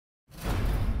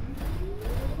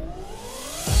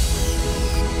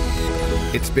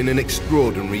It's been an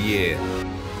extraordinary year.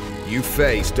 You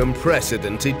faced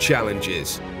unprecedented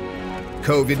challenges.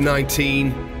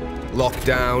 COVID-19,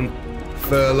 lockdown,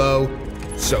 furlough,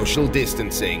 social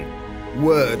distancing.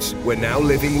 Words we're now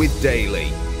living with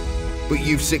daily. But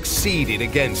you've succeeded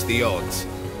against the odds.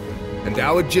 And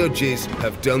our judges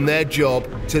have done their job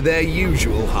to their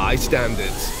usual high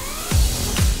standards.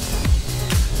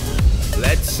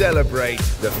 Let's celebrate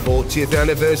the 40th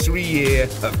anniversary year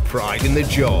of Pride in the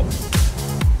Job.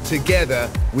 Together,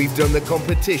 we've done the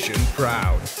competition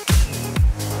proud.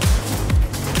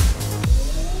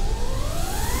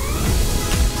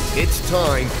 It's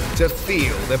time to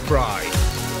feel the pride.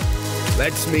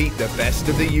 Let's meet the best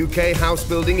of the UK house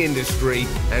building industry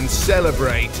and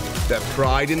celebrate the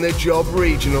Pride in the Job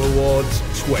Regional Awards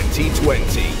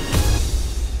 2020.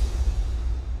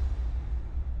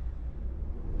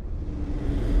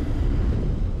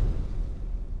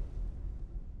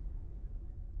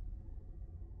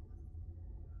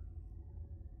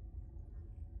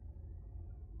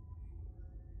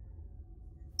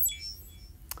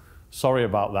 Sorry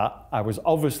about that. I was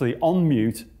obviously on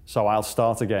mute, so I'll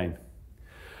start again.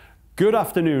 Good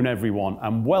afternoon, everyone,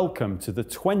 and welcome to the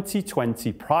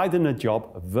 2020 Pride in the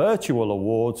Job Virtual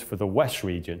Awards for the West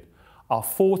Region, our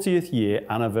 40th year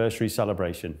anniversary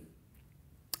celebration.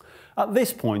 At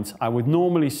this point, I would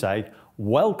normally say,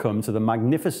 welcome to the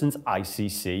magnificent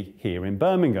ICC here in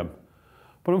Birmingham.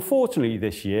 But unfortunately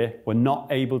this year, we're not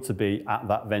able to be at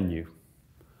that venue.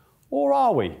 Or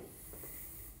are we?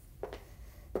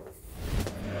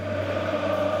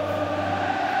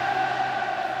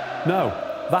 No,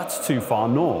 that's too far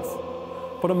north,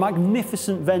 but a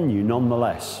magnificent venue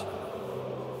nonetheless.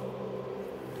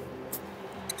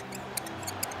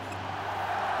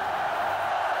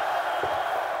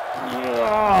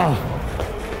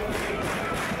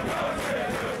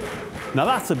 Now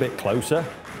that's a bit closer,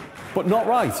 but not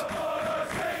right.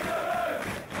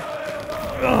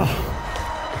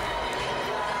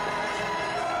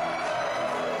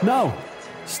 No,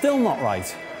 still not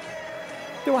right.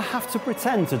 Do I have to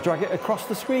pretend to drag it across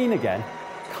the screen again?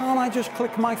 Can't I just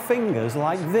click my fingers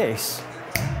like this?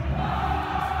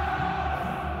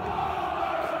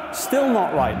 Still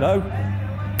not right though.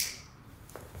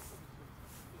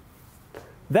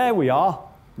 There we are.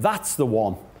 That's the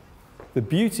one. The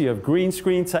beauty of green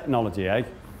screen technology, eh?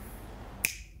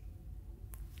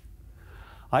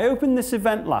 I opened this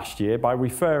event last year by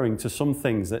referring to some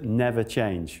things that never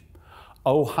change.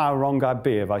 Oh, how wrong I'd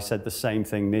be if I said the same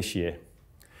thing this year.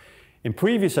 In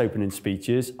previous opening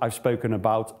speeches, I've spoken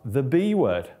about the B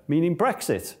word, meaning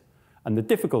Brexit, and the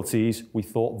difficulties we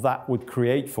thought that would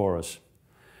create for us.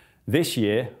 This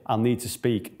year, I'll need to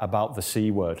speak about the C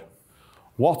word.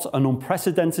 What an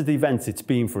unprecedented event it's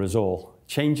been for us all,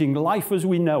 changing life as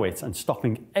we know it and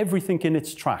stopping everything in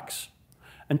its tracks.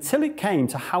 Until it came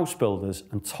to house builders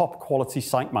and top quality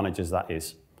site managers, that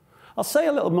is. I'll say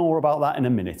a little more about that in a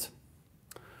minute.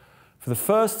 For the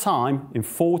first time in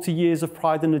 40 years of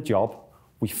Pride in the Job,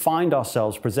 we find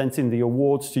ourselves presenting the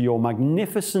awards to your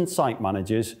magnificent site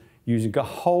managers using a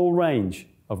whole range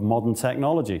of modern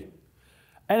technology.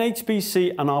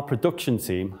 NHBC and our production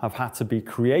team have had to be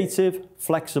creative,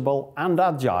 flexible and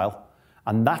agile,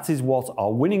 and that is what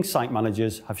our winning site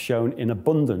managers have shown in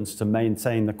abundance to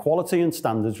maintain the quality and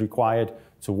standards required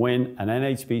to win an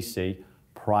NHBC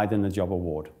Pride in the Job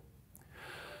award.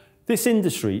 This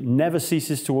industry never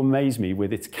ceases to amaze me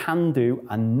with its can-do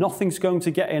and nothing's going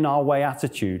to get in our way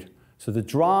attitude. So the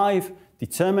drive,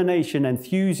 determination,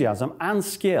 enthusiasm and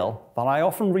skill that I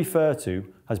often refer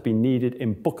to has been needed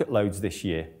in bucket loads this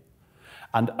year.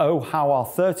 And oh, how our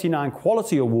 39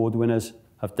 quality award winners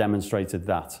have demonstrated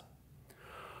that.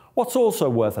 What's also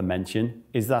worth a mention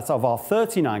is that of our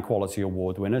 39 quality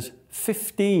award winners,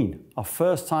 15 are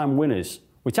first-time winners,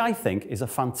 which I think is a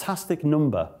fantastic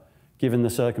number given the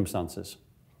circumstances.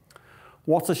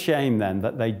 What a shame then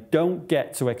that they don't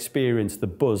get to experience the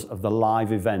buzz of the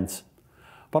live event.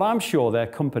 But I'm sure their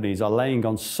companies are laying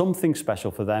on something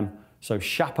special for them, so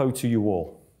chapeau to you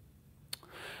all.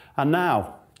 And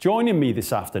now, joining me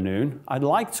this afternoon, I'd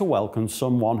like to welcome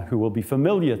someone who will be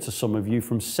familiar to some of you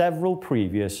from several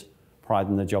previous Pride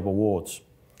in the Job awards.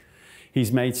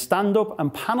 He's made stand-up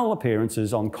and panel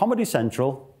appearances on Comedy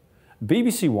Central,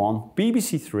 BBC One,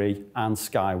 BBC Three and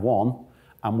Sky One,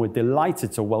 and we're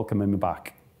delighted to welcome him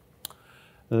back.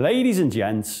 Ladies and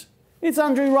gents, it's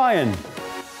Andrew Ryan.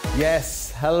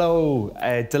 Yes, hello.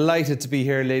 Delighted to be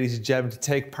here, ladies and gentlemen, to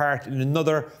take part in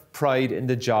another Pride in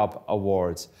the Job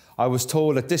Awards. I was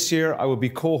told that this year I would be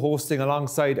co-hosting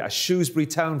alongside a Shrewsbury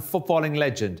Town footballing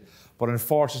legend, but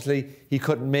unfortunately he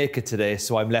couldn't make it today,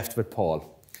 so I'm left with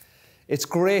Paul. It's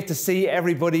great to see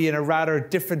everybody in a rather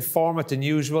different format than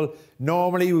usual.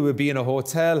 Normally we would be in a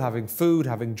hotel having food,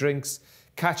 having drinks,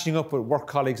 catching up with work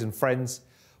colleagues and friends.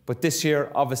 But this year,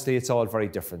 obviously, it's all very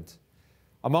different.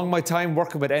 Among my time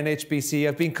working with NHBC,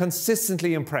 I've been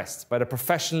consistently impressed by the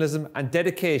professionalism and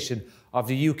dedication of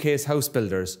the UK's house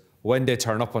builders when they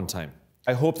turn up on time.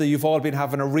 I hope that you've all been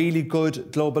having a really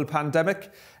good global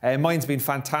pandemic. Mine's been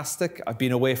fantastic. I've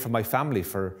been away from my family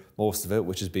for most of it,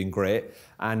 which has been great.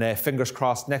 And fingers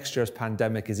crossed, next year's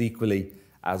pandemic is equally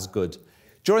as good.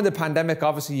 During the pandemic,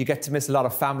 obviously, you get to miss a lot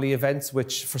of family events,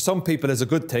 which for some people is a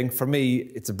good thing. For me,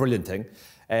 it's a brilliant thing.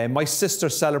 My sister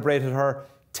celebrated her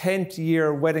 10th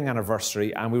year wedding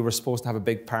anniversary, and we were supposed to have a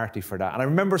big party for that. And I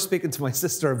remember speaking to my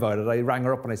sister about it. I rang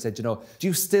her up and I said, you know, do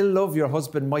you still love your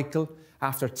husband, Michael,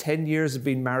 after 10 years of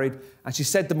being married? And she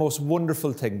said the most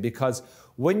wonderful thing, because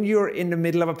when you're in the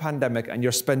middle of a pandemic and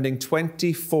you're spending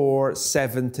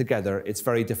 24/7 together, it's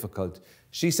very difficult.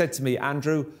 She said to me,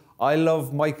 Andrew, I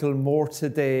love Michael more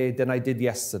today than I did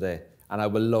yesterday, and I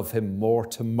will love him more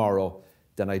tomorrow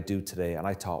than I do today. And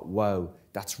I thought, wow,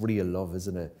 that's real love,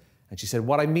 isn't it? And she said,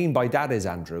 what I mean by that is,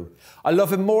 Andrew, I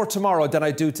love him more tomorrow than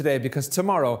I do today, because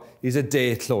tomorrow is a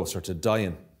day closer to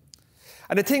dying.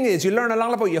 And the thing is, you learn a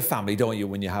lot about your family, don't you,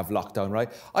 when you have lockdown, right?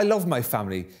 I love my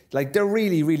family. Like, they're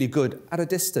really, really good at a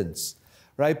distance,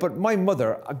 right? But my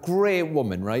mother, a great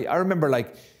woman, right? I remember,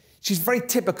 like, she's a very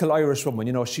typical Irish woman,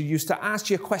 you know. She used to ask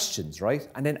you questions, right?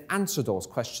 And then answer those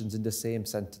questions in the same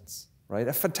sentence, right?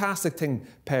 A fantastic thing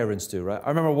parents do, right? I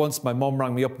remember once my mum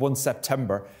rang me up one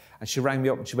September, and she rang me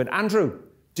up and she went, Andrew,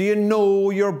 do you know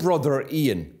your brother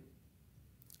Ian?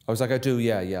 I was like, I do,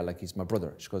 yeah, like he's my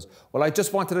brother. She goes, well, I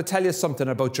just wanted to tell you something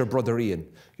about your brother Ian.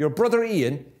 Your brother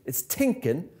Ian is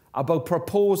thinking about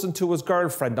proposing to his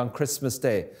girlfriend on Christmas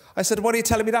Day. I said, what are you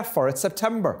telling me that for? It's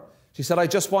September. She said, I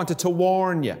just wanted to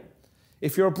warn you.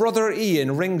 If your brother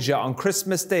Ian rings you on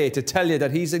Christmas Day to tell you that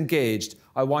he's engaged,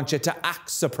 I want you to act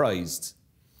surprised.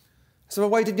 I said, well,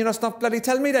 why didn't you not bloody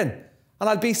tell me then? And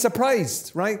I'll be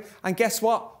surprised, right? And guess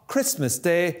what? Christmas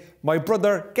Day, my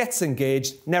brother gets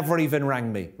engaged, never even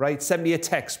rang me, right? Sent me a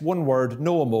text, one word,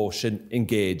 no emotion,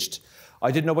 engaged. I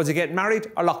didn't know, was he getting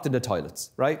married or locked in the toilets,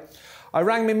 right? I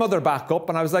rang my mother back up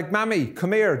and I was like, Mammy,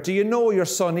 come here, do you know your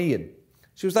son Ian?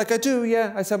 She was like, I do,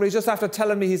 yeah. I said, well, he's just after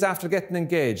telling me he's after getting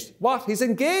engaged. What? He's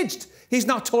engaged? He's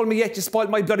not told me yet. You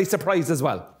spoiled my bloody surprise as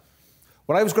well.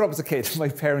 When I was growing up as a kid, my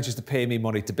parents used to pay me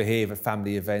money to behave at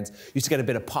family events. Used to get a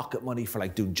bit of pocket money for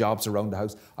like doing jobs around the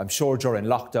house. I'm sure during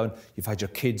lockdown, you've had your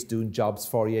kids doing jobs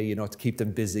for you, you know, to keep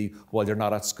them busy while you're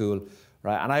not at school,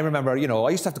 right? And I remember, you know,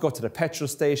 I used to have to go to the petrol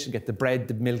station, get the bread,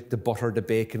 the milk, the butter, the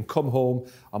bacon, come home.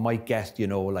 I might get, you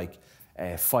know, like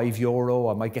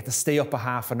 €5. I might get to stay up a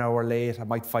half an hour late. I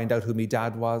might find out who my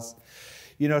dad was.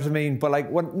 You know what I mean? But like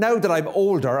now that I'm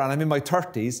older and I'm in my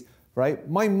 30s, right,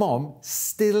 my mum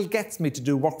still gets me to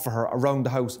do work for her around the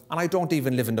house, and I don't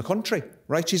even live in the country,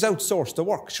 right? She's outsourced the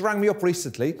work. She rang me up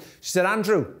recently. She said,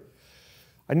 Andrew,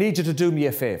 I need you to do me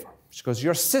a favour. She goes,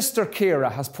 your sister Ciara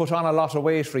has put on a lot of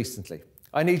weight recently.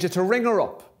 I need you to ring her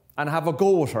up and have a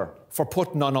go at her for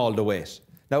putting on all the weight.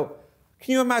 Now,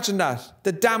 can you imagine that?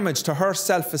 The damage to her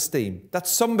self-esteem, that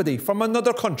somebody from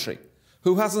another country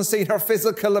who hasn't seen her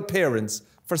physical appearance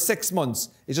for 6 months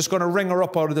is just going to ring her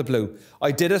up out of the blue.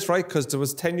 I did it, right, because there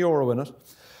was €10 in it,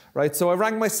 right? So I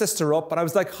rang my sister up and I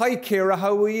was like, hi, Ciara,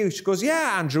 how are you? She goes,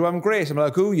 yeah, Andrew, I'm great. I'm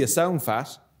like, ooh, you sound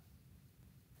fat.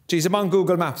 Geez, I'm on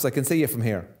Google Maps. I can see you from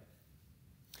here.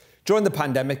 During the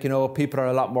pandemic, you know, people are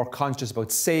a lot more conscious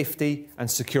about safety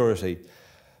and security.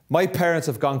 My parents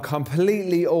have gone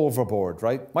completely overboard,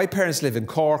 right? My parents live in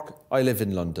Cork, I live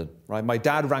in London, right? My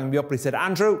dad rang me up and he said,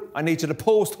 Andrew, I need you to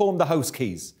post home the house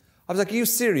keys. I was like, are you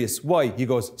serious? Why? He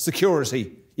goes,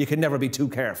 security. You can never be too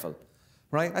careful,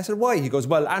 right? I said, why? He goes,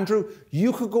 well, Andrew,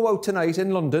 you could go out tonight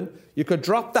in London, you could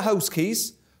drop the house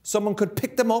keys, someone could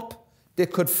pick them up, they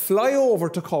could fly over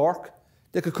to Cork,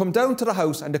 they could come down to the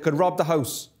house and they could rob the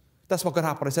house. That's what could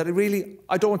happen. I said,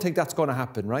 I don't think that's going to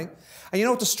happen, right? And you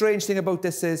know what the strange thing about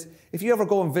this is? If you ever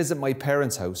go and visit my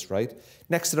parents' house, right,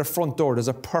 next to the front door, there's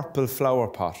a purple flower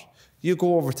pot. You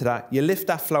go over to that, you lift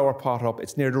that flower pot up,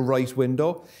 it's near the right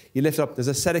window, you lift it up, there's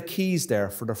a set of keys there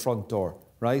for the front door,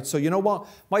 right? So you know what?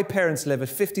 My parents live at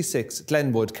 56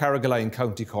 Glenwood, Carrigaline,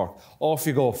 County Cork. Off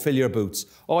you go, fill your boots.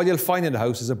 All you'll find in the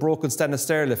house is a broken stainless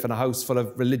stair lift and a house full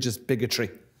of religious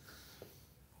bigotry.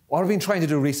 What I've been trying to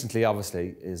do recently,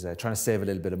 obviously, is trying to save a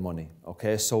little bit of money,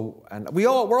 okay? So, and we're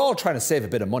all trying to save a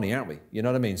bit of money, aren't we? You know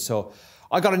what I mean? So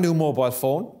I got a new mobile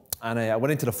phone, and I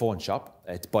went into the phone shop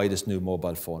to buy this new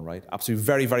mobile phone, right? Absolutely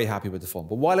very, very happy with the phone.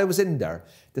 But while I was in there,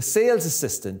 the sales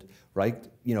assistant right?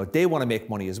 You know, they want to make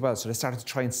money as well. So they started to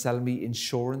try and sell me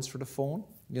insurance for the phone,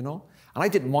 you know? And I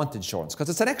didn't want insurance because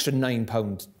it's an extra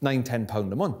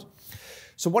 £10 a month.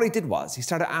 So what he did was he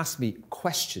started asking me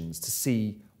questions to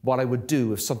see what I would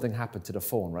do if something happened to the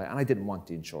phone, right? And I didn't want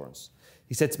the insurance.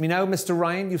 He said to me, now, Mr.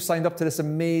 Ryan, you've signed up to this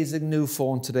amazing new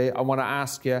phone today. I want to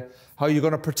ask you how you're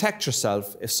going to protect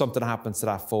yourself if something happens to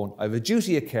that phone. I have a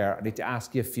duty of care. I need to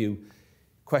ask you a few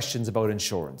questions about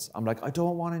insurance. I'm like, I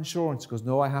don't want insurance. He goes,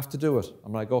 no, I have to do it.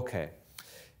 I'm like, okay.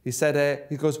 He said,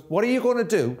 he goes, what are you going to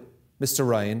do, Mr.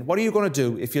 Ryan? What are you going to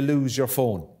do if you lose your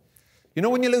phone? You know,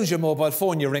 when you lose your mobile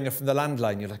phone, you ring it from the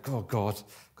landline. You're like, oh, God,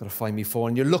 I've got to find my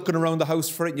phone. You're looking around the house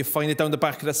for it. You find it down the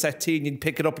back of the settee and you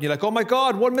pick it up and you're like, oh, my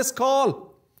God, one missed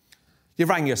call. You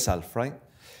rang yourself, right?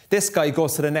 This guy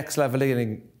goes to the next level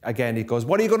again. He goes,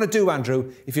 what are you going to do,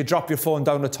 Andrew, if you drop your phone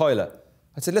down the toilet?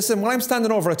 I said, listen, when I'm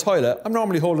standing over a toilet, I'm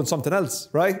normally holding something else,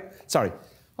 right? Sorry,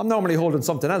 I'm normally holding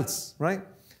something else, right?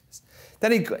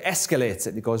 Then he escalates it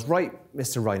and he goes, right,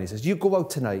 Mr. Ryan, he says, you go out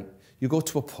tonight, you go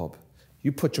to a pub,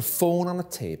 you put your phone on a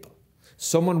table.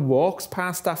 Someone walks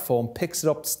past that phone, picks it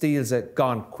up, steals it,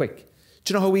 gone, quick.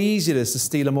 Do you know how easy it is to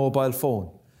steal a mobile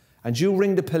phone? And you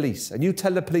ring the police and you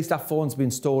tell the police that phone's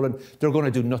been stolen, they're going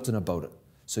to do nothing about it.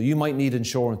 So you might need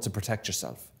insurance to protect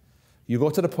yourself. You go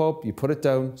to the pub, you put it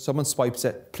down, someone swipes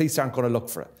it, police aren't going to look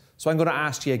for it. So I'm going to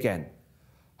ask you again,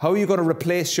 how are you going to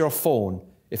replace your phone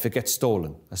if it gets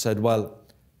stolen? I said, well,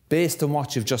 based on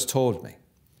what you've just told me,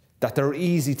 that they're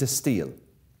easy to steal,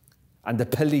 and the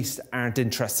police aren't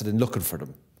interested in looking for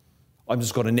them, I'm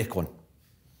just going to nick one.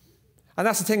 And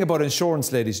that's the thing about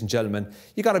insurance, ladies and gentlemen.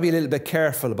 You got to be a little bit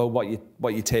careful about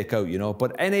what you take out, you know.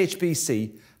 But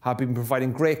NHBC have been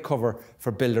providing great cover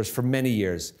for builders for many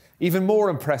years. Even more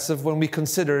impressive when we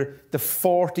consider the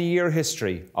 40-year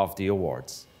history of the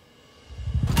awards.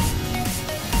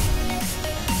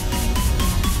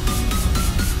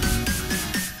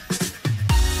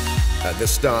 At the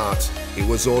start, it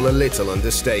was all a little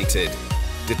understated.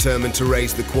 Determined to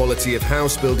raise the quality of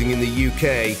house building in the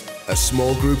UK, a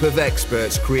small group of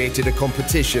experts created a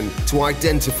competition to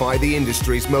identify the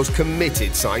industry's most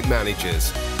committed site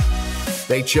managers.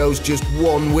 They chose just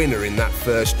one winner in that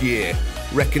first year,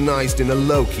 recognised in a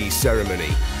low-key ceremony.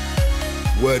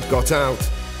 Word got out,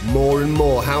 more and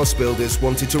more house builders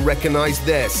wanted to recognise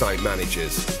their site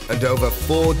managers. And over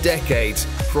 4 decades,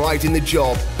 pride in the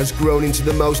job has grown into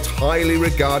the most highly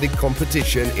regarded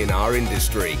competition in our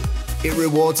industry. It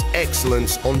rewards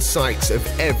excellence on sites of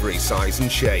every size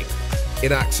and shape.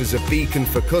 It acts as a beacon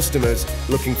for customers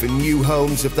looking for new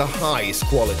homes of the highest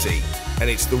quality. And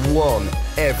it's the one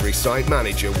every site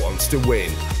manager wants to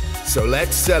win. So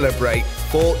let's celebrate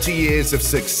 40 years of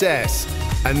success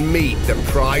and meet the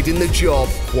Pride in the Job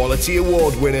Quality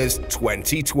Award winners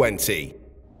 2020.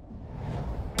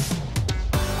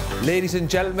 Ladies and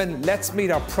gentlemen, let's meet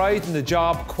our Pride in the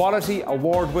Job Quality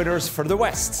Award winners for the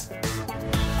West.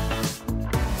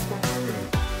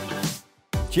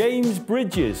 James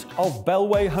Bridges of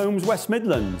Bellway Homes West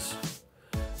Midlands.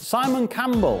 Simon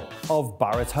Campbell of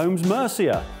Barratt Homes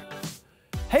Mercia.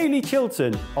 Hayley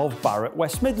Chilton of Barratt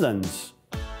West Midlands.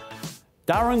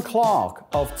 Darren Clark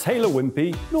of Taylor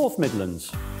Wimpey North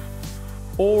Midlands.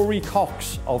 Ori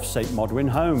Cox of St Modwin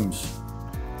Homes.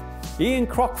 Ian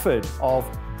Crockford of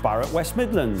Barratt West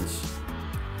Midlands.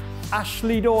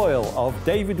 Ashley Doyle of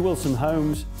David Wilson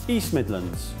Homes East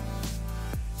Midlands.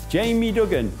 Jamie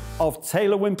Duggan of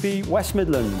Taylor Wimpey West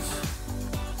Midlands.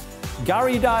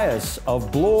 Gary Dias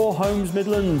of Blore Homes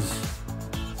Midlands.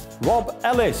 Rob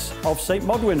Ellis of St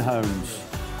Modwin Homes.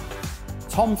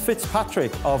 Tom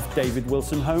Fitzpatrick of David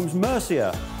Wilson Homes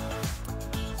Mercia.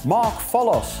 Mark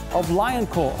Follos of Lion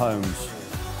Court Homes.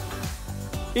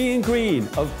 Ian Green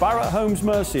of Barratt Homes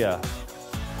Mercia.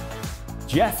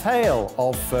 Jeff Hale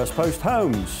of First Post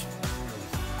Homes.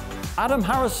 Adam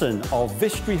Harrison of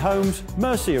Vistry Homes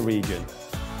Mercia region.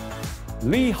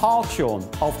 Lee Hartshorn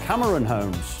of Cameron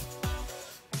Homes.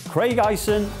 Craig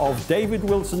Eisen of David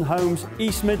Wilson Homes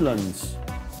East Midlands.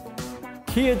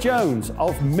 Keir Jones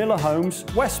of Miller Homes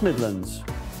West Midlands.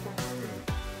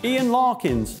 Ian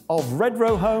Larkins of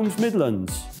Redrow Homes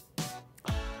Midlands.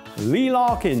 Lee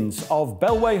Larkins of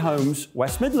Bellway Homes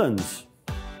West Midlands.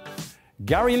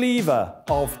 Gary Lever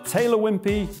of Taylor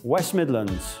Wimpey West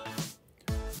Midlands.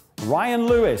 Ryan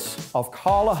Lewis of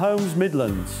Carla Homes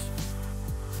Midlands.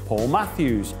 Paul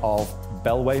Matthews of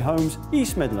Bellway Homes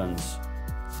East Midlands.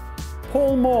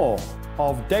 Paul Moore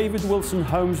of David Wilson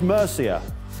Homes Mercia.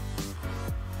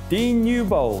 Dean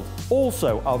Newbold,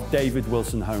 also of David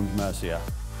Wilson Homes Mercia.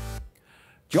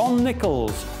 John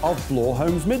Nichols of Blore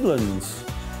Homes Midlands.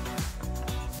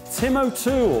 Tim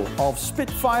O'Toole of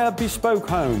Spitfire Bespoke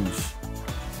Homes.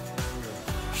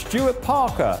 Stuart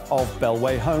Parker of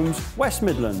Bellway Homes, West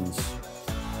Midlands.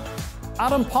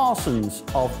 Adam Parsons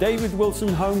of David Wilson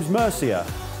Homes, Mercia.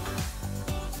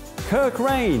 Kirk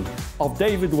Rain of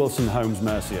David Wilson Homes,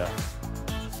 Mercia.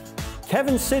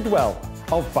 Kevin Sidwell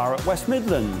of Barratt, West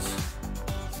Midlands.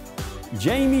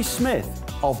 Jamie Smith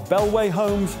of Bellway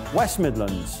Homes, West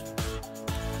Midlands.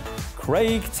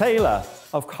 Craig Taylor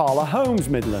of Carla Homes,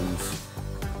 Midlands.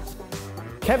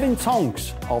 Kevin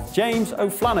Tonks of James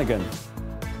O'Flanagan.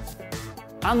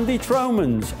 Andy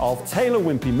Tromans of Taylor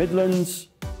Wimpey, Midlands.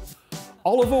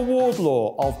 Oliver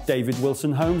Wardlaw of David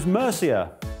Wilson Homes,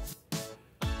 Mercia.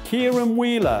 Kieran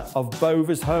Wheeler of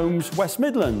Bovers Homes, West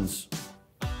Midlands.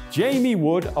 Jamie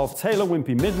Wood of Taylor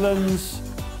Wimpey, Midlands.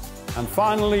 And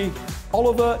finally,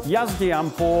 Oliver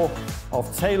Yazdianpour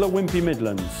of Taylor Wimpey,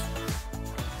 Midlands.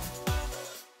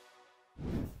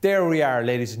 There we are,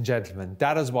 ladies and gentlemen.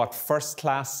 That is what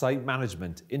first-class site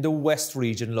management in the West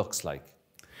region looks like.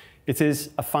 It is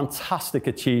a fantastic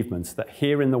achievement that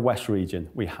here in the West region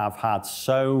we have had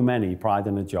so many Pride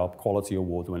in the Job Quality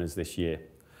Award winners this year.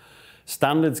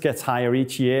 Standards get higher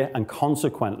each year and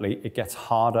consequently it gets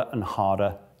harder and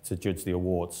harder to judge the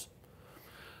awards.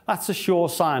 That's a sure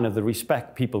sign of the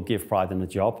respect people give Pride in the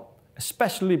Job,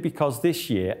 especially because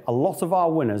this year a lot of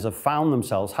our winners have found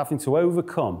themselves having to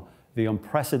overcome the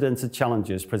unprecedented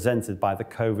challenges presented by the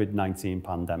COVID-19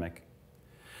 pandemic.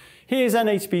 Here's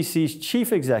NHBC's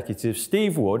Chief Executive,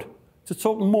 Steve Wood, to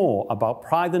talk more about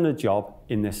Pride in the Job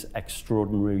in this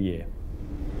extraordinary year.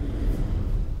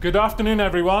 Good afternoon,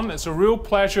 everyone. It's a real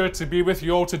pleasure to be with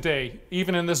you all today,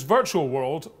 even in this virtual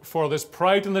world, for this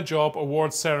Pride in the Job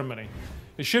Awards ceremony.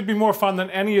 It should be more fun than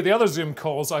any of the other Zoom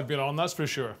calls I've been on, that's for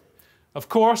sure. Of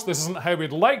course, this isn't how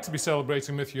we'd like to be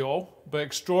celebrating with you all, but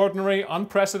extraordinary,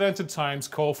 unprecedented times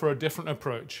call for a different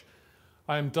approach.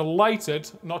 I am delighted,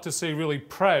 not to say really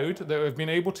proud, that we've been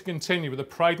able to continue with the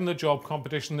Pride in the Job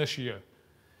competition this year.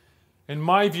 In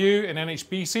my view, in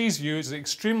NHBC's view, it's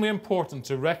extremely important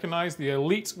to recognise the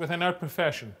elite within our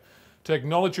profession, to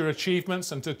acknowledge your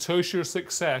achievements and to toast your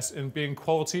success in being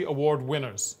quality award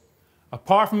winners.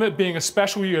 Apart from it being a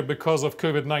special year because of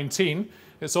COVID-19,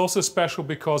 it's also special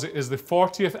because it is the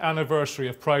 40th anniversary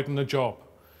of Pride in the Job.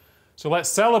 So let's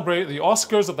celebrate the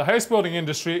Oscars of the housebuilding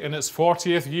industry in its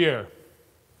 40th year.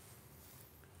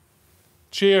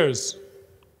 Cheers.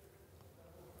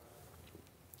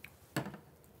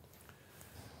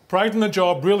 Pride in the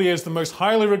Job really is the most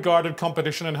highly regarded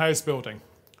competition in housebuilding.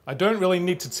 I don't really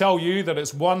need to tell you that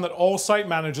it's one that all site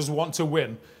managers want to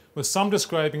win, with some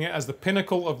describing it as the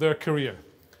pinnacle of their career.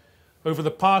 Over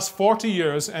the past 40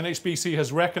 years, NHBC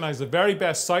has recognised the very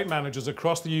best site managers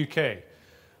across the UK,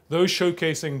 those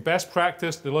showcasing best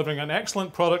practice, delivering an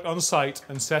excellent product on site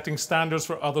and setting standards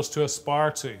for others to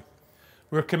aspire to.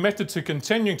 We're committed to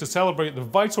continuing to celebrate the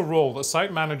vital role that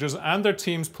site managers and their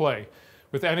teams play,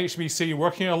 with NHBC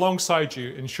working alongside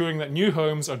you, ensuring that new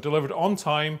homes are delivered on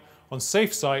time, on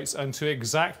safe sites and to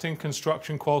exacting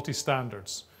construction quality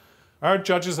standards. Our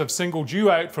judges have singled you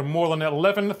out from more than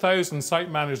 11,000 site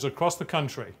managers across the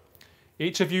country.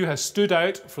 Each of you has stood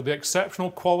out for the exceptional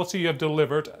quality you have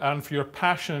delivered and for your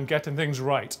passion in getting things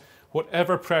right,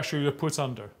 whatever pressure you're put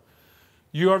under.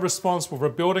 You are responsible for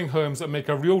building homes that make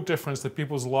a real difference to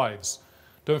people's lives.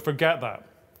 Don't forget that.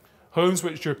 Homes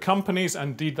which your companies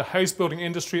and indeed the house building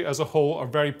industry as a whole are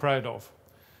very proud of.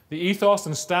 The ethos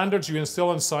and standards you instill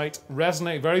on site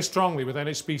resonate very strongly with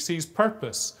NHBC's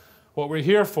purpose, what we're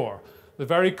here for, the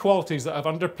very qualities that have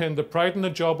underpinned the Pride in the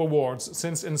Job Awards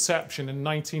since inception in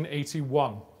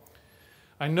 1981.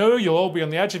 I know you'll all be on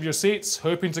the edge of your seats,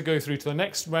 hoping to go through to the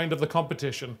next round of the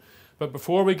competition, but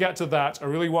before we get to that, I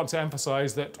really want to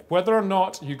emphasise that whether or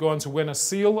not you go on to win a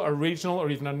SEAL, a regional or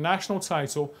even a national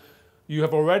title, you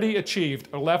have already achieved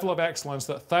a level of excellence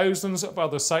that thousands of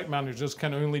other site managers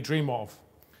can only dream of.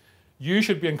 You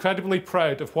should be incredibly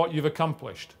proud of what you've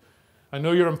accomplished. I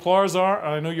know your employers are, and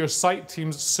I know your site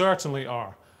teams certainly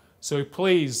are. So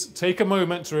please take a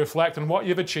moment to reflect on what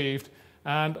you've achieved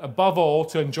and, above all,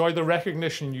 to enjoy the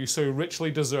recognition you so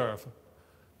richly deserve.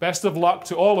 Best of luck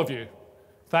to all of you.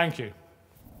 Thank you.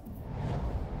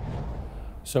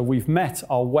 So we've met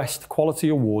our West Quality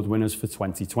Award winners for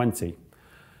 2020.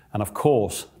 And of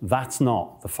course, that's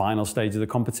not the final stage of the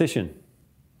competition.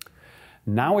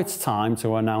 Now it's time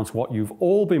to announce what you've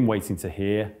all been waiting to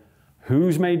hear,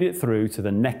 who's made it through to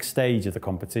the next stage of the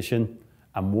competition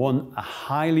and won a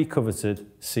highly coveted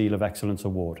Seal of Excellence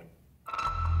award.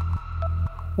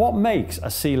 What makes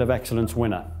a Seal of Excellence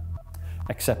winner?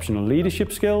 Exceptional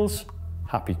leadership skills,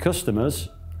 happy customers,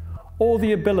 or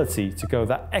the ability to go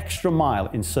that extra mile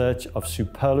in search of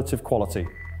superlative quality?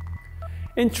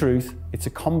 In truth, it's a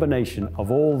combination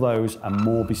of all those and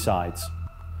more besides.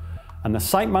 And the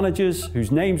site managers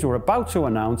whose names we're about to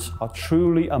announce are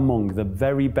truly among the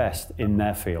very best in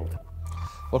their field.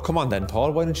 Well, come on then,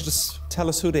 Paul, why don't you just tell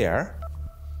us who they are?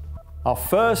 Our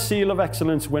first Seal of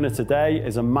Excellence winner today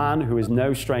is a man who is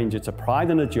no stranger to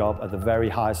pride in a job at the very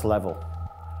highest level.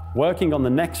 Working on the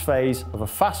next phase of a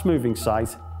fast-moving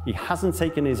site, he hasn't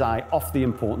taken his eye off the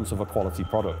importance of a quality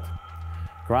product.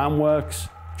 Groundworks,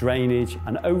 drainage,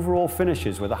 and overall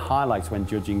finishes were the highlights when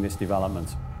judging this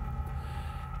development.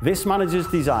 This manager's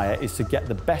desire is to get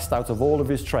the best out of all of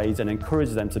his trades and encourage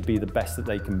them to be the best that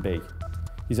they can be.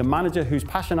 He's a manager whose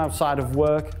passion outside of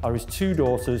work are his two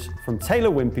daughters from Taylor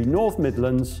Wimpey, North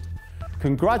Midlands.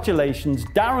 Congratulations,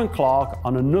 Darren Clark,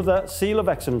 on another Seal of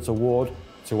Excellence award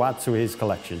to add to his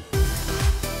collection.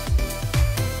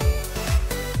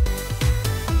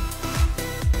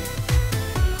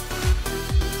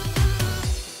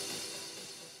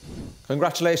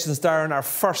 Congratulations, Darren, our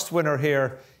first winner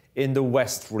here in the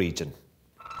West region.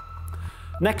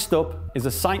 Next up is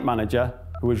a site manager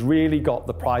who has really got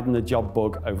the pride in the job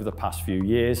bug over the past few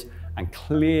years and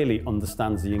clearly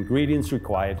understands the ingredients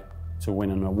required to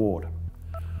win an award.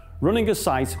 Running a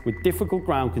site with difficult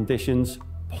ground conditions,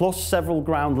 plus several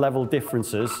ground level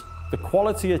differences, the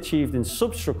quality achieved in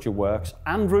substructure works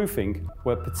and roofing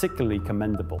were particularly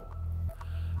commendable.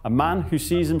 A man who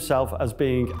sees himself as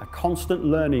being a constant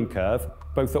learning curve,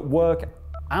 both at work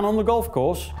and on the golf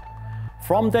course.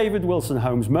 From David Wilson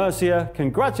Homes Mercia,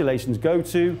 congratulations go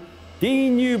to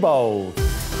Dean Newbold.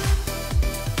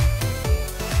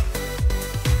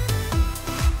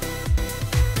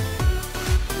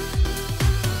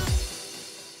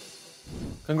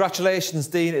 Congratulations,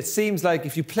 Dean. It seems like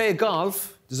if you play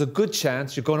golf, there's a good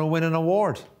chance you're going to win an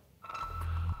award.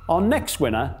 Our next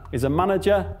winner is a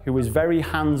manager who is very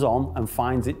hands-on and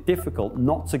finds it difficult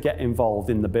not to get involved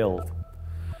in the build.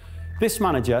 This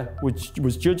manager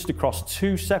was judged across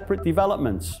two separate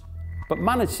developments, but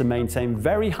managed to maintain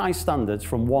very high standards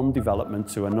from one development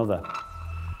to another.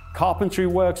 Carpentry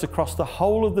works across the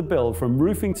whole of the build from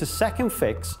roofing to second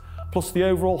fix, plus the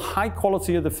overall high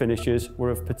quality of the finishes were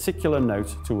of particular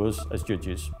note to us as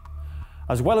judges.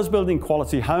 As well as building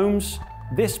quality homes,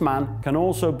 this man can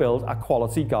also build a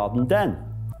quality garden den.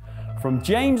 From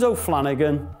James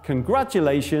O'Flanagan,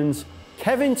 congratulations,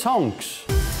 Kevin Tonks.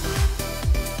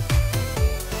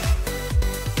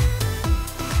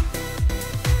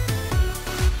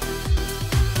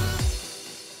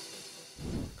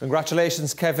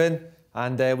 Congratulations, Kevin,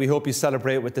 and we hope you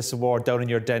celebrate with this award down in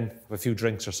your den with a few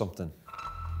drinks or something.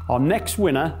 Our next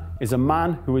winner is a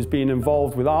man who has been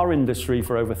involved with our industry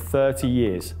for over 30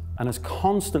 years and has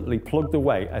constantly plugged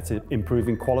away at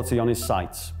improving quality on his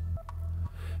sites.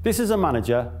 This is a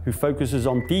manager who focuses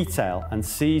on detail and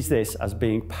sees this as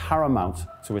being paramount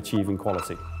to achieving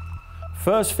quality.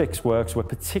 First fix works were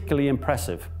particularly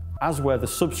impressive, as were the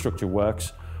substructure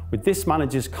works, with this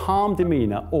manager's calm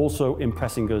demeanour also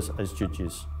impressing us as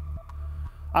judges.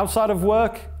 Outside of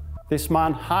work, this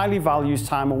man highly values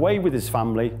time away with his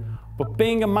family, but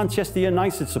being a Manchester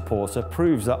United supporter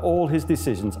proves that all his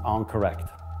decisions aren't correct.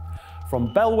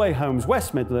 From Bellway Homes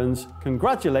West Midlands,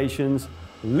 congratulations,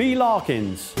 Lee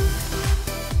Larkins.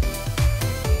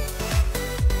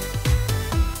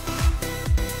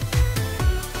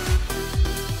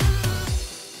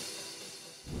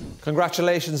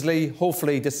 Congratulations, Lee.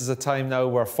 Hopefully this is a time now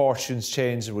where fortunes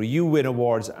change, where you win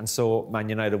awards and so Man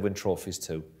United win trophies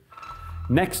too.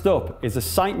 Next up is a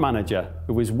site manager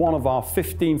who is one of our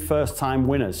 15 first-time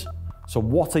winners. So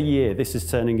what a year this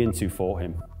is turning into for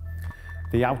him.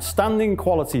 The outstanding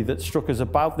quality that struck us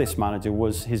about this manager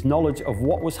was his knowledge of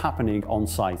what was happening on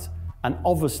site and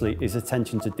obviously his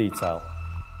attention to detail.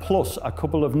 Plus a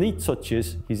couple of neat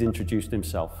touches he's introduced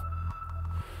himself.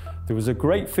 There was a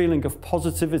great feeling of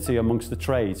positivity amongst the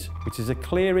trades, which is a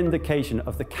clear indication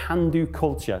of the can-do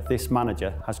culture this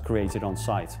manager has created on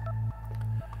site.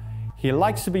 He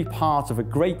likes to be part of a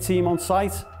great team on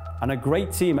site and a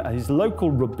great team at his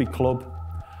local rugby club.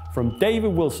 From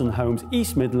David Wilson Homes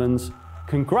East Midlands,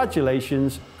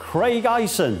 congratulations, Craig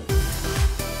Ison.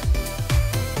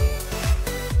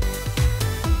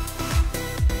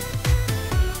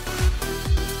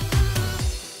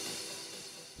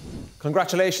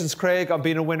 Congratulations, Craig, on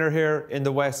being a winner here in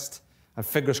the West, and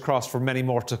fingers crossed for many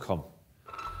more to come.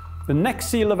 The next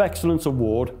Seal of Excellence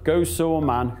award goes to a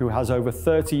man who has over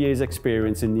 30 years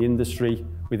experience in the industry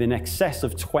with in excess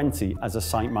of 20 as a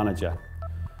site manager.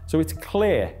 So it's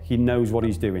clear he knows what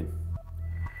he's doing.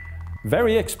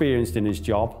 Very experienced in his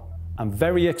job and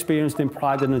very experienced in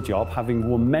pride in the job, having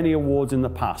won many awards in the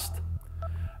past.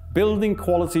 Building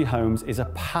quality homes is a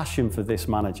passion for this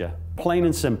manager, plain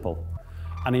and simple,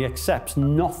 and he accepts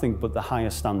nothing but the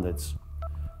highest standards.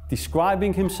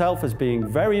 Describing himself as being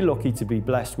very lucky to be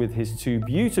blessed with his two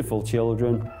beautiful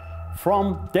children,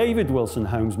 from David Wilson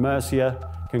Homes Mercia,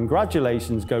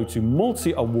 congratulations go to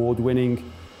multi-award winning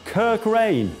Kirk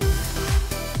Rain.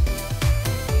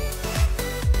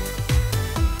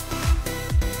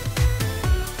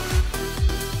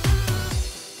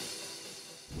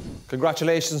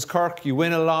 Congratulations, Kirk. You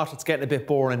win a lot. It's getting a bit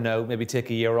boring now. Maybe take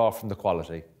a year off from the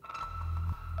quality.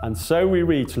 And so we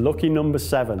reach lucky number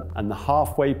 7 and the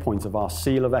halfway point of our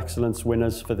Seal of Excellence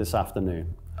winners for this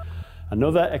afternoon.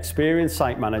 Another experienced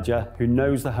site manager who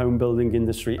knows the home building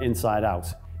industry inside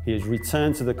out. He has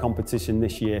returned to the competition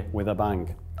this year with a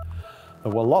bang.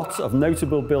 There were lots of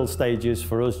notable build stages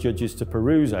for us judges to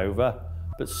peruse over,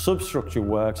 but substructure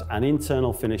works and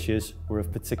internal finishes were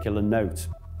of particular note.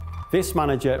 This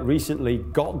manager recently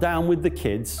got down with the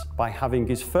kids by having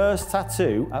his first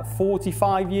tattoo at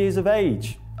 45 years of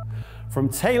age. From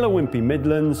Taylor Wimpey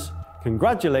Midlands,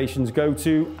 congratulations go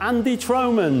to Andy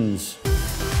Tromans.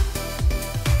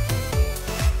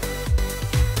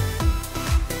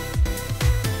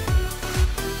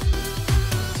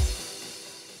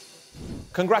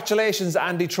 Congratulations,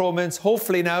 Andy Tromans.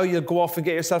 Hopefully now you'll go off and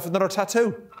get yourself another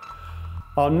tattoo.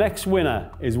 Our next winner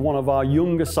is one of our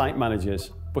younger site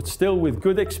managers, but still with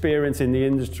good experience in the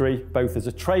industry, both as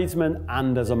a tradesman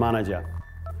and as a manager.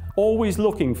 Always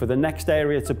looking for the next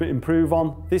area to improve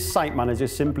on, this site manager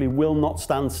simply will not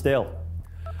stand still.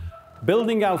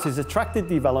 Building out his attractive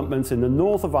developments in the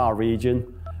north of our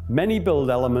region, many build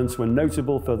elements were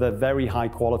notable for their very high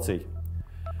quality.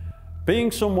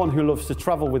 Being someone who loves to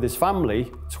travel with his family,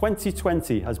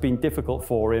 2020 has been difficult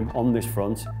for him on this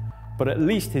front, but at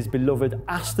least his beloved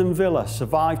Aston Villa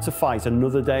survived to fight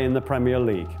another day in the Premier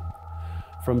League.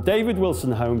 From David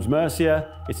Wilson Homes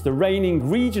Mercia, it's the reigning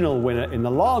regional winner in the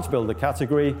large builder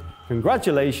category.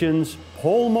 Congratulations,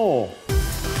 Paul Moore.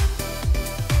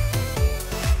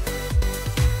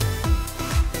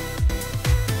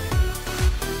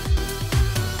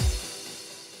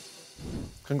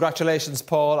 Congratulations,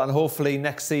 Paul, and hopefully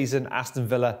next season Aston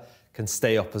Villa can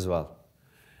stay up as well.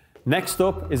 Next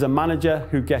up is a manager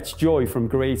who gets joy from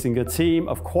creating a team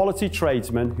of quality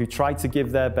tradesmen who try to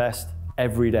give their best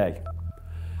every day.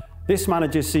 This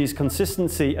manager sees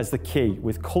consistency as the key,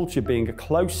 with culture being a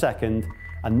close second,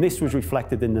 and this was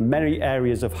reflected in the many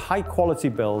areas of high quality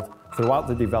build throughout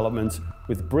the development,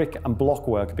 with brick and block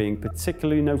work being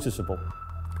particularly noticeable.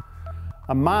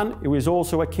 A man who is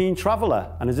also a keen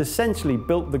traveller and has essentially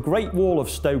built the Great Wall of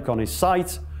Stoke on his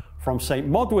site. From St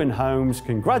Modwin Homes,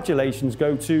 congratulations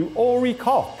go to Ori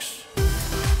Cox.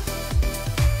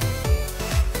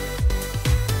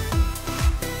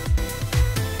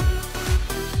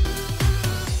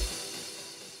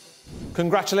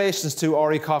 Congratulations to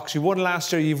Ori Cox. You won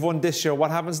last year, you've won this year.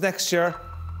 What happens next year?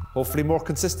 Hopefully more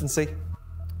consistency.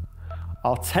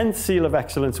 Our 10th Seal of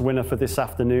Excellence winner for this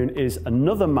afternoon is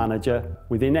another manager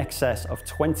with in excess of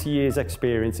 20 years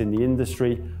experience in the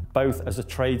industry, both as a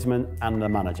tradesman and a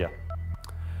manager.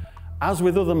 As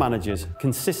with other managers,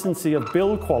 consistency of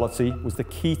build quality was the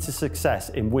key to success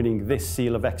in winning this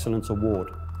Seal of Excellence award.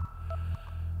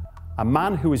 A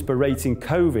man who is berating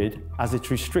COVID as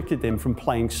it restricted him from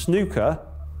playing snooker,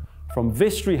 from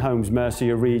Vistry Homes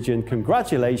Mercia region,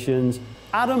 congratulations,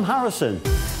 Adam Harrison.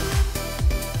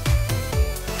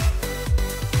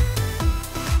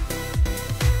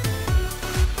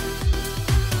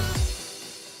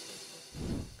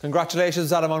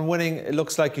 Congratulations, Adam, on winning. It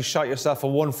looks like you shot yourself a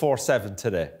 147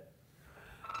 today.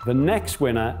 The next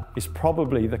winner is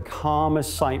probably the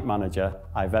calmest site manager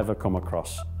I've ever come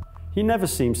across. He never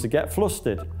seems to get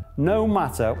flustered, no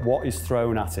matter what is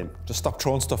thrown at him. Just stop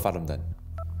throwing stuff at him then.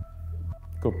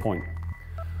 Good point.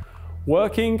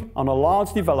 Working on a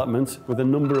large development with a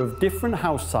number of different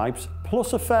house types,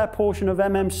 plus a fair portion of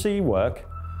MMC work,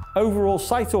 overall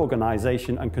site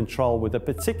organisation and control were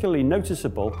particularly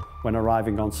noticeable when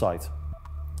arriving on site.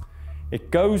 It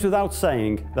goes without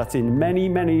saying that in many,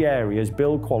 many areas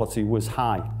build quality was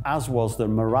high, as was the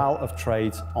morale of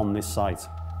trades on this site.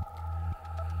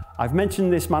 I've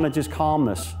mentioned this manager's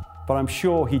calmness, but I'm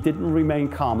sure he didn't remain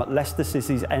calm at Leicester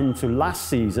City's end to last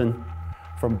season.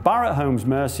 From Barratt Homes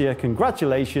Mercia,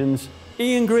 congratulations,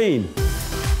 Ian Green.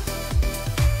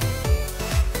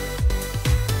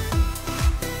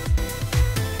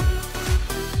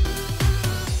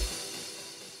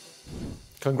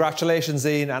 Congratulations,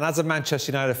 Ian, and as a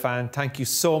Manchester United fan, thank you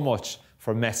so much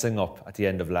for messing up at the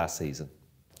end of last season.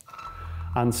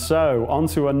 And so, on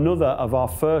to another of our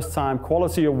first-time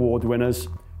Quality Award winners.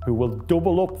 who will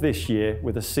double up this year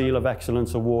with a Seal of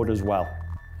Excellence award as well.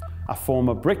 A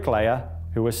former bricklayer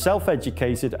who has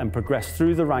self-educated and progressed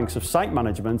through the ranks of site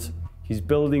management. He's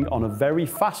building on a very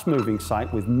fast-moving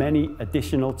site with many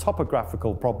additional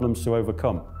topographical problems to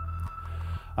overcome.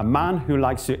 A man who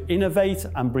likes to innovate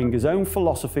and bring his own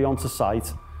philosophy onto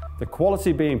site. The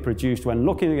quality being produced when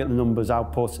looking at the numbers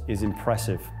output is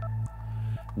impressive.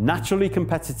 Naturally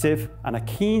competitive and a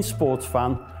keen sports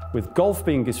fan, with golf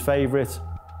being his favourite.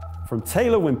 From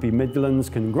Taylor Wimpey Midlands,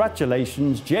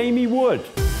 congratulations, Jamie Wood.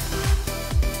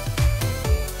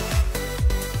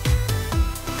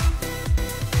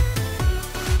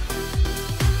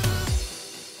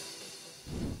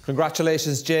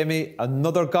 Congratulations, Jamie,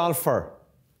 another golfer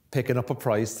picking up a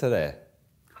prize today.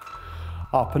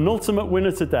 Our penultimate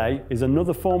winner today is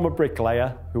another former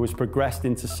bricklayer who has progressed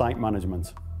into site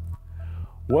management.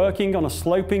 Working on a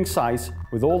sloping site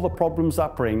with all the problems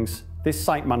that brings, this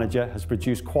site manager has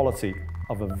produced quality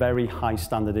of a very high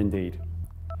standard indeed.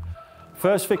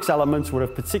 First fix elements were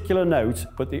of particular note,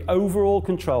 but the overall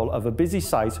control of a busy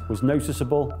site was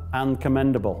noticeable and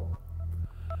commendable.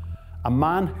 A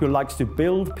man who likes to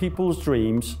build people's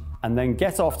dreams and then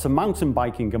get off to mountain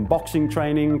biking and boxing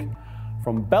training.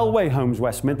 From Bellway Homes,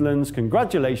 West Midlands,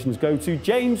 congratulations go to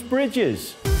James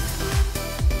Bridges.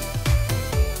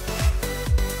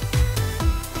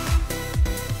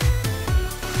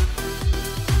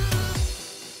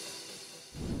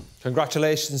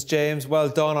 Congratulations, James. Well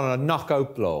done on a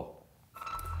knockout blow.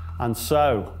 And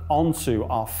so, on to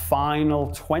our final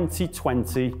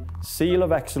 2020 Seal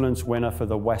of Excellence winner for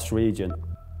the West region.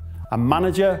 A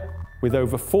manager with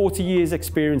over 40 years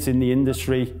experience in the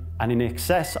industry and in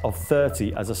excess of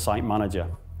 30 as a site manager.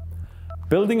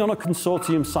 Building on a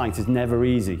consortium site is never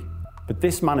easy, but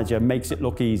this manager makes it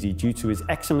look easy due to his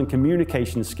excellent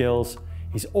communication skills,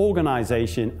 his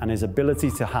organisation and his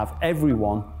ability to have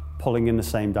everyone pulling in the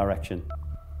same direction.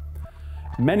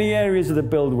 Many areas of the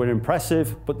build were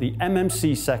impressive, but the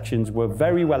MMC sections were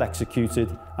very well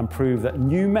executed and prove that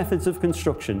new methods of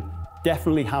construction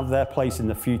definitely have their place in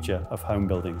the future of home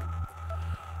building.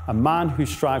 A man who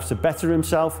strives to better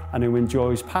himself and who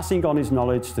enjoys passing on his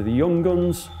knowledge to the young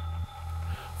guns.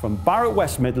 From Barratt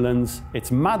West Midlands,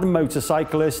 it's mad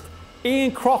motorcyclist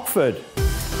Ian Crockford.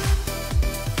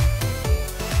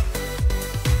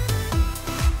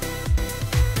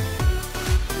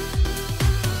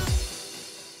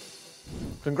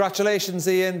 Congratulations,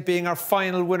 Ian, being our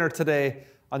final winner today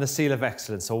on the Seal of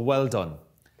Excellence, so well done.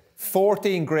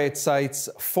 14 great sites,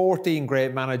 14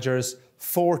 great managers,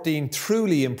 14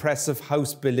 truly impressive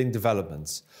house building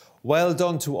developments. Well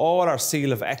done to all our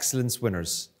Seal of Excellence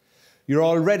winners. You're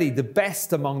already the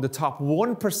best among the top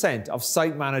 1% of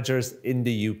site managers in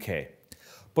the UK.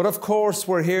 But of course,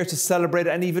 we're here to celebrate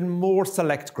an even more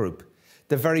select group,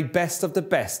 the very best of the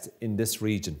best in this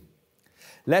region.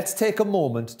 Let's take a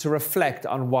moment to reflect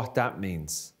on what that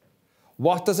means.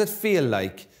 What does it feel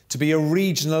like to be a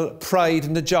regional Pride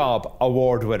in the Job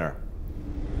award winner?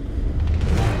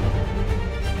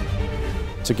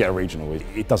 To get a regional,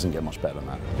 it doesn't get much better than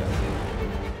that.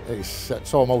 Yeah. It's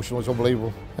so emotional, it's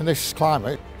unbelievable. In this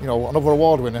climate, you know, another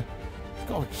award winner,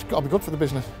 it's got to be good for the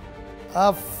business.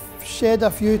 I've shed a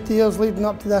few tears leading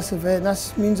up to this event.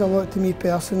 This means a lot to me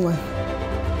personally.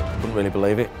 Couldn't really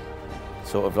believe it.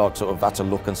 Sort of had to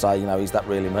look and say, you know, is that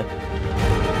really me?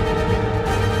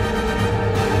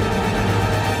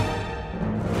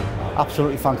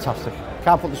 Absolutely fantastic.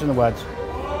 Can't put this into words.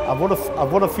 I've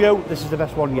won a few, this is the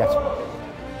best one yet.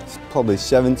 It's probably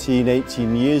 17,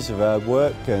 18 years of hard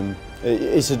work and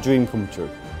it's a dream come true.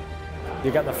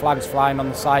 You get the flags flying on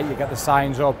the site, you get the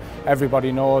signs up,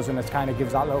 everybody knows and it kind of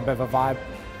gives that little bit of a vibe.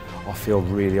 I feel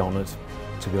really honoured,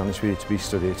 to be honest with you, to be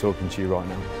stood here talking to you right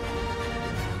now.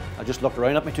 I just looked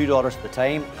around at my two daughters at the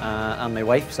time and my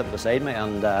wife sitting beside me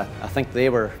and I think they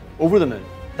were over the moon.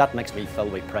 That makes me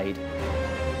filled with pride.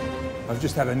 I've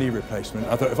just had a knee replacement.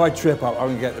 I thought if I trip up, I'm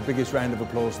going to get the biggest round of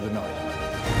applause of the night.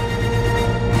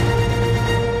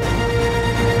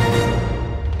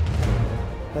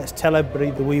 Let's tell everybody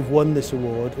that we've won this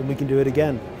award and we can do it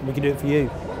again. And we can do it for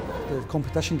you. The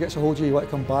competition gets a hold of you, you want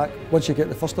to come back. Once you get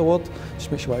the first award,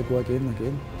 just makes you want to go again and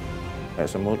again.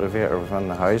 It's a motivator within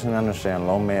the housing industry and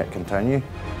long may it continue.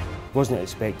 Wasn't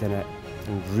expecting it.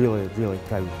 I'm really, really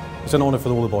proud. It's an honour for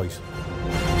all the boys.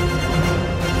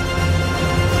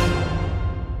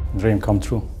 Dream come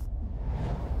true.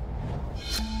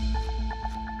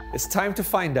 It's time to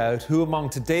find out who among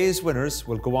today's winners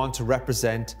will go on to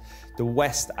represent the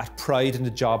West at Pride in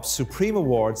the Job Supreme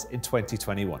Awards in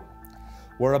 2021.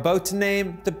 We're about to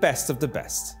name the best of the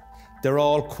best. They're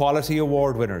all Quality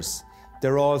Award winners.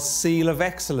 They're all Seal of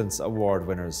Excellence Award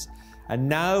winners. And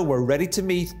now we're ready to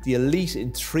meet the elite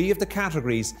in 3 of the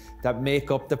categories that make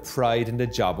up the Pride in the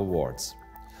Job Awards.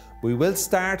 We will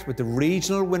start with the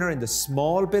regional winner in the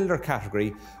small builder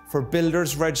category for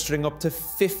builders registering up to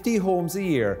 50 homes a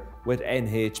year with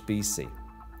NHBC.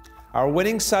 Our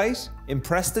winning site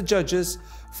impressed the judges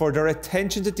for their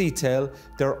attention to detail,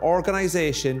 their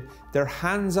organisation, their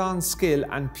hands-on skill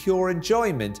and pure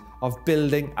enjoyment of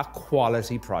building a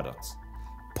quality product.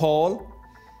 Paul,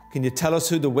 can you tell us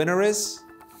who the winner is?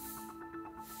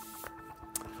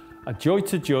 A joy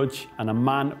to judge and a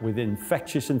man with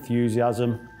infectious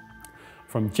enthusiasm.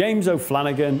 From James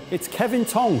O'Flanagan, it's Kevin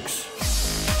Tonks.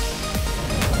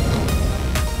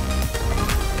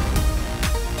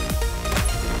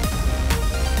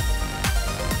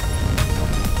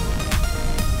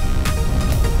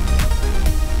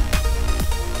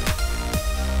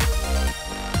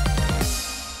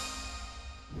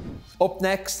 Up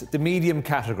next, the medium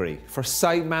category for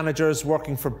site managers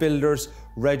working for builders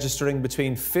registering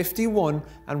between 51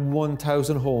 and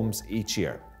 1,000 homes each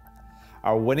year.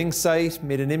 Our winning site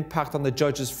made an impact on the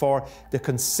judges for the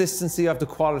consistency of the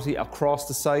quality across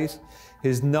the site,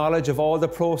 his knowledge of all the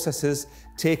processes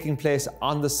taking place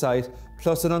on the site,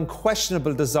 plus an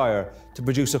unquestionable desire to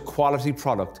produce a quality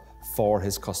product for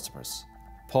his customers.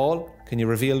 Paul, can you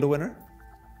reveal the winner?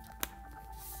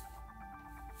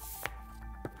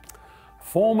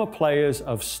 Former players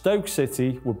of Stoke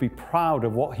City would be proud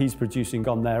of what he's producing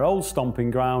on their old stomping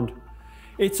ground.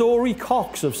 It's Ori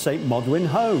Cox of St Modwyn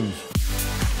Homes.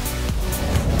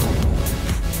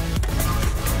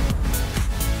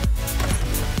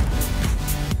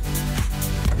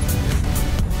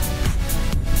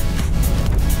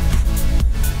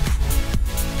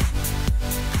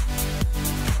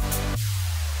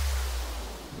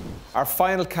 Our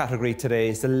final category today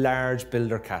is the large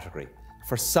builder category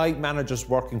for site managers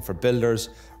working for builders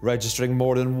registering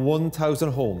more than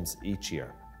 1,000 homes each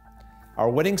year. Our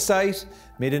winning site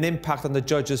made an impact on the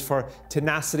judges for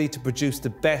tenacity to produce the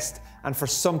best and for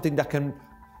something that can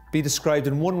be described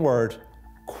in one word: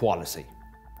 quality.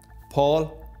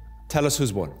 Paul, tell us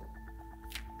who's won.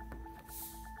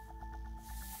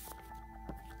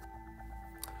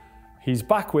 He's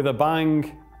back with a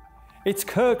bang. It's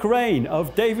Kirk Rain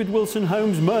of David Wilson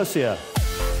Homes Mercia.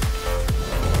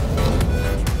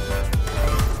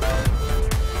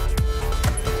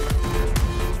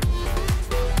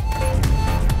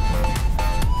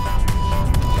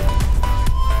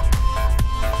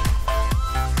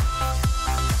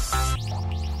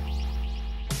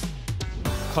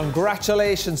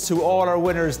 Congratulations to all our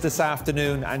winners this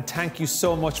afternoon, and thank you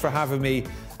so much for having me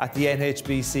at the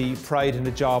NHBC Pride in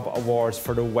the Job Awards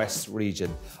for the West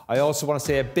region. I also want to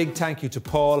say a big thank you to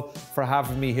Paul for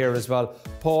having me here as well.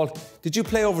 Paul, did you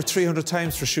play over 300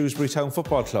 times for Shrewsbury Town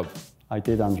Football Club? I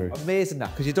did, Andrew. Amazing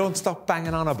that, because you don't stop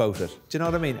banging on about it. Do you know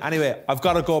what I mean? Anyway, I've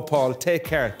got to go, Paul. Take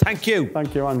care. Thank you.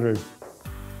 Thank you, Andrew.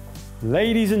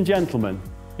 Ladies and gentlemen,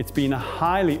 it's been a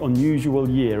highly unusual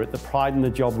year at the Pride in the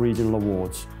Job Regional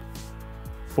Awards.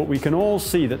 But we can all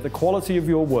see that the quality of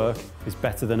your work is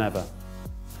better than ever.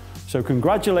 So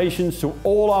congratulations to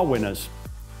all our winners.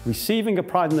 Receiving a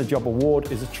Pride in the Job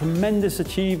Award is a tremendous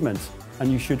achievement,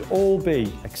 and you should all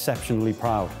be exceptionally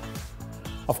proud.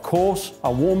 Of course,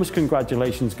 our warmest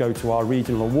congratulations go to our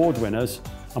regional award winners,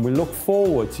 and we look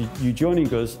forward to you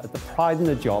joining us at the Pride in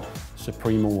the Job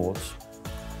Supreme Awards.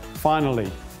 Finally,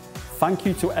 thank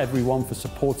you to everyone for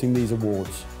supporting these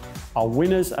awards. Our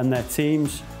winners and their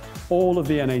teams, all of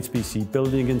the NHBC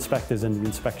building inspectors and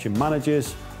inspection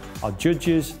managers, our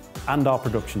judges and our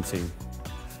production team.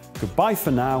 Goodbye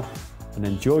for now, and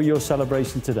enjoy your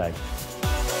celebration today.